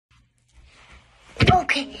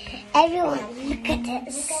Okay, everyone, look at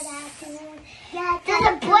this. There's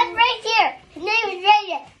a boy right here. His name is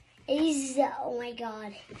Raiden. He's, oh my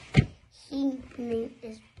god. His name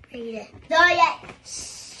is Raiden.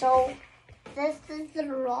 So, this is the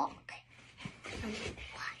rock.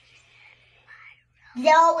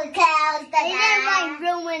 No, we close the He's in my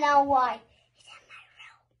room and I'll why.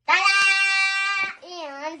 He's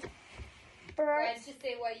in my room. And Why don't you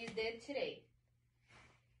say what you did today?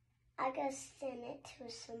 I gotta send it to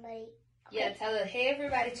somebody. Okay. Yeah, tell her, hey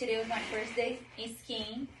everybody, today was my first day in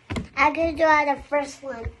skiing. I'm gonna draw the first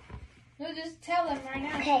one. No, just tell them right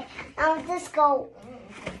now. Okay, now let's go.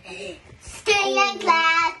 skiing in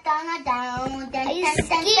class, down, down, Are you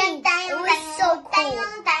skiing? It was so cool.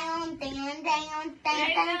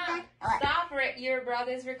 Stop it. Your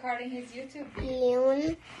brother's recording his YouTube.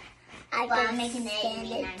 And I Well, I'm can making stand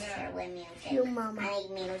it it. with music. You mama. I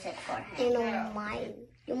make music for her. You know mine.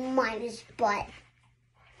 You mine is butt.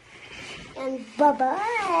 And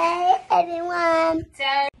bye-bye, everyone.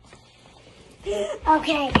 Tell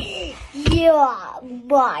Okay, yeah,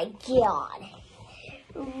 my God.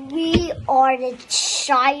 We are the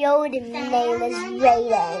child, and his name is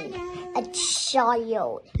Raiden. A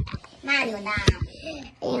child.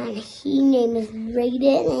 And his name is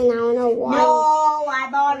Raiden, and I don't know why. No,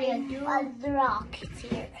 I'm already A rock is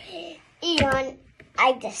here. And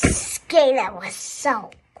I just skated. It was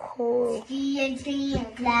so cool. skiing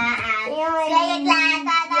class. Yeah, Skiing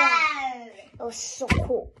class, It was so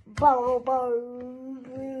cool. Bo, bo.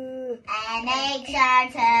 and make sure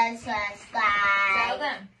to subscribe. Tell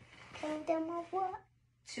them Tell them what?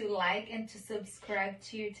 to like and to subscribe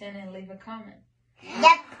to your channel and leave a comment.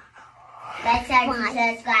 Yep. Make sure to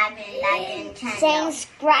subscribe and like and channel.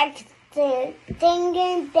 Subscribe to the ding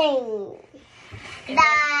and ding.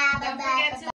 Bye. Don't forget to